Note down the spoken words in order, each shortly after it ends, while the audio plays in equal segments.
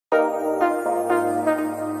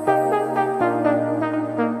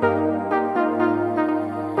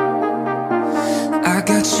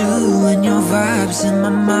got you and your vibes in my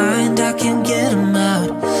mind, I can't get them out,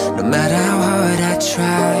 no matter how hard I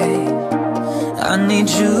try. I need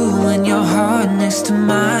you and your heart next to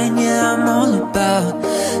mine, yeah, I'm all about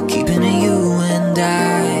keeping it you and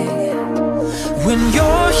I. When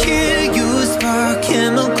you're here, you spark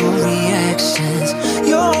chemical reactions.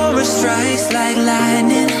 Your aura strikes like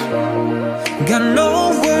lightning. Got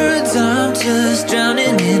no words, I'm just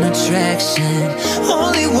drowning in attraction.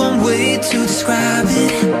 Only one way to describe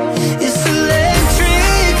it. It's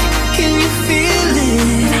electric, can you feel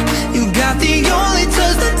it? You got the only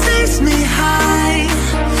touch that takes me high.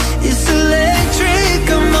 It's electric,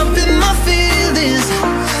 I'm up in my feelings.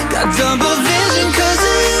 Got double vision 'cause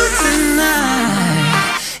of you tonight.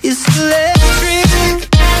 It's electric.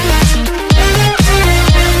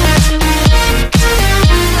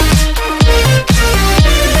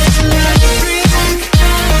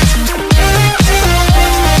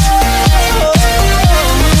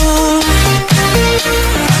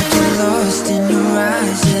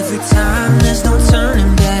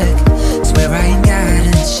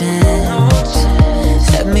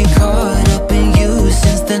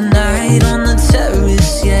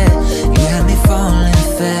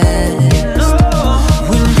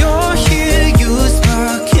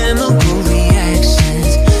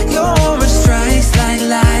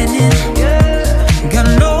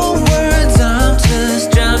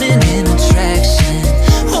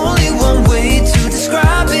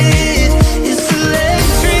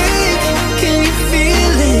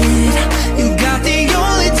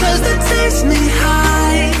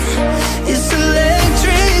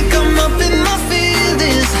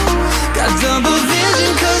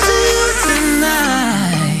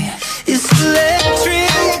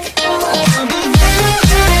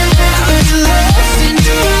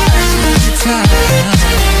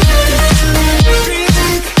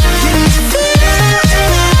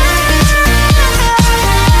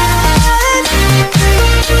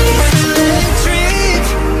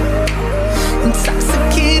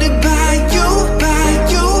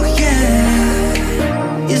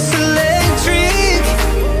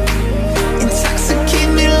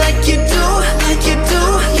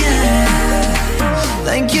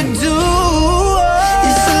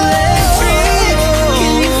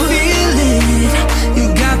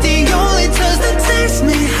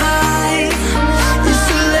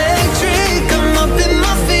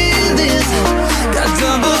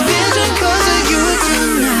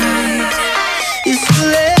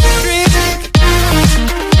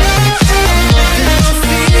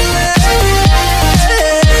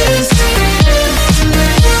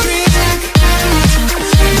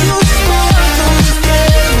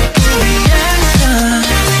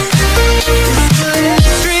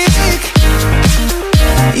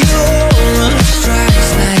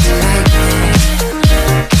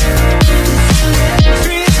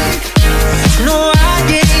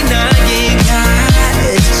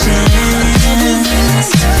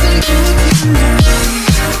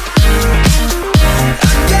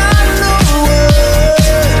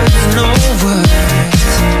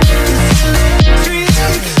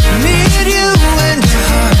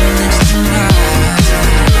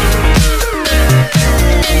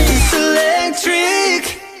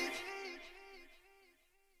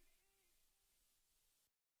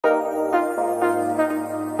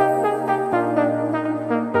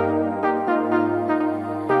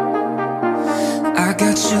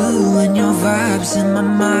 In my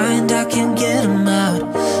mind, I can't get them out,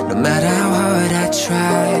 no matter how hard I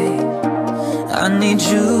try. I need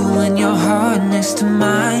you and your heart next to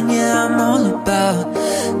mine, yeah, I'm all about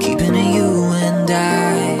keeping it you and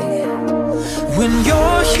I. When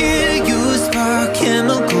you're here, you spark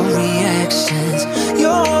chemical reactions.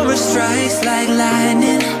 Your aura strikes like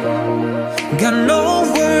lightning. Got no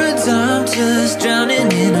words, I'm just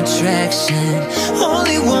drowning in attraction.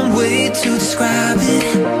 Only one way to describe it.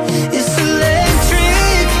 It's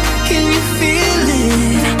electric, can you feel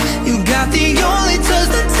it? You got the only touch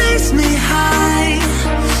that takes me high.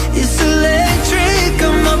 It's electric,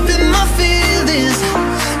 I'm up in my feelings.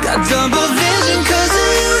 Got double vision 'cause of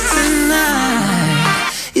you tonight.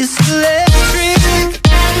 It's electric.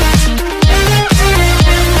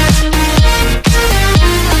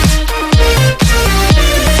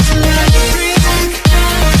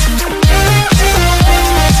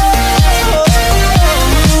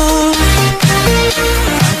 Oh,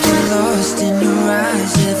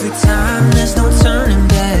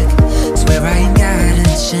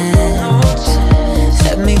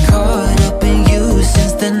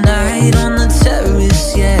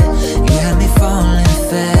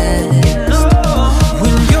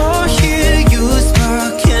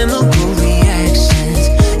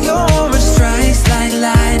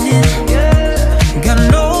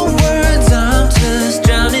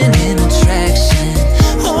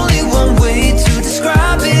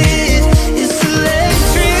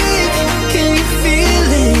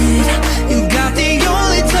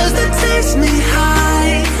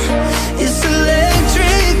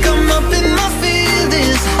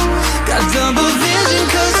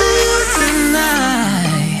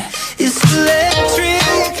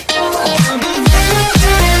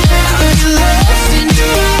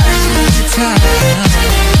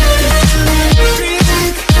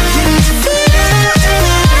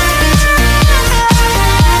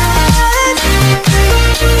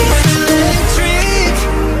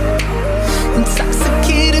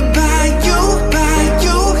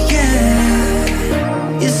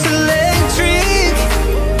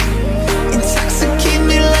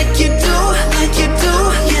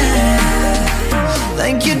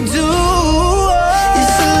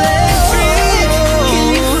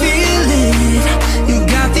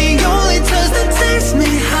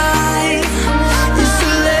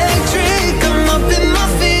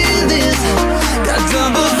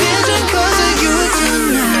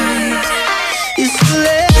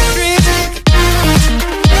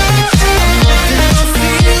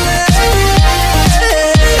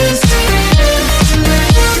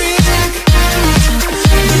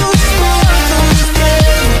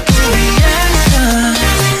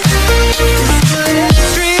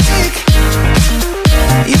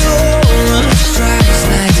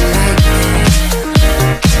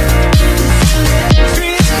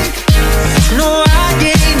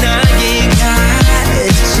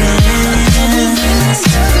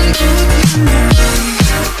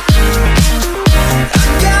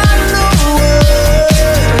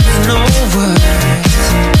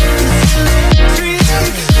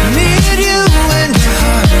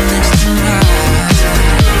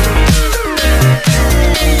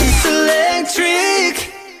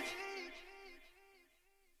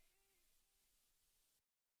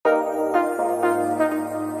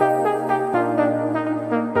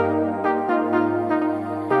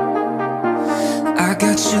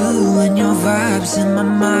 vibes in my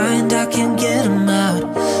mind, I can't get them out,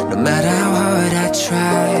 no matter how hard I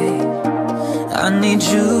try. I need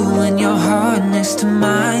you and your heart next to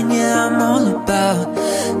mine. Yeah, I'm all about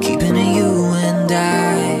keeping it you and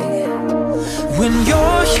I. When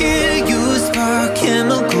you're here, you spark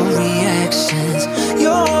chemical reactions.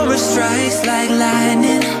 Your aura strikes like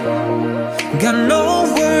lightning. Got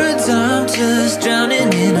no words, I'm just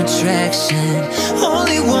drowning in attraction.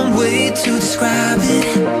 Only one way to describe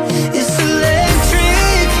it is